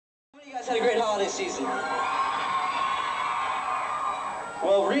You guys had a great holiday season.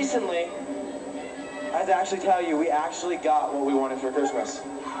 Well, recently, I have to actually tell you, we actually got what we wanted for Christmas.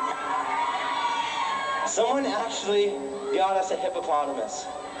 Someone actually got us a hippopotamus.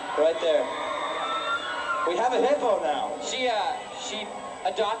 Right there. We have a hippo now. She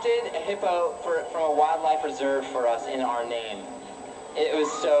adopted a hippo from a wildlife reserve for us in our name. It was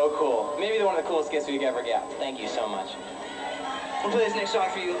so cool. Maybe one of the coolest gifts we could ever get. Thank you so much. We'll play this next song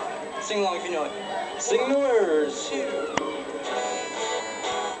for you. Sing along if you know it. Sing the words.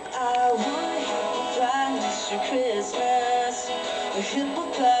 I want a hippopotamus for Christmas. A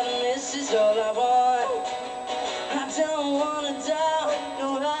hippopotamus is all I want. I don't want a doll,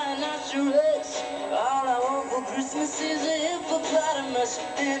 no rhinoceros. All I want for Christmas is a hippopotamus,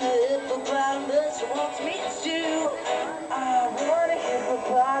 and a hippopotamus wants me too. I want a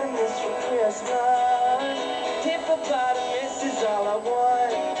hippopotamus for Christmas. Hippopotamus is all I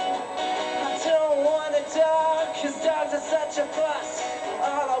want. I don't want a dog, 'cause dogs are such a fuss.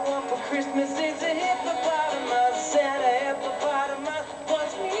 All I want for Christmas is a hippopotamus, and a hippopotamus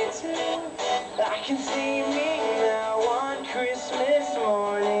wants me too. I can see me now on Christmas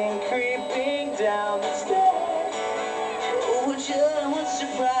morning, creeping down the stairs. Oh, what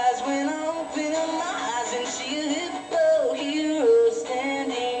surprise when I open my eyes and see a hippo hero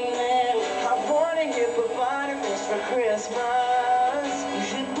standing there. I want a hippopotamus for Christmas. A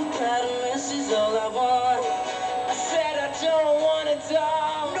hippopotamus is all I want. I said I don't want a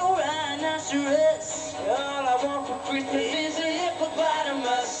dog, no rhinoceros. All I want for Christmas is a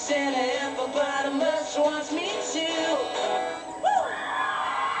hippopotamus, and a hippopotamus wants me too. Woo!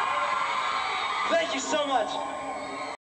 Thank you so much.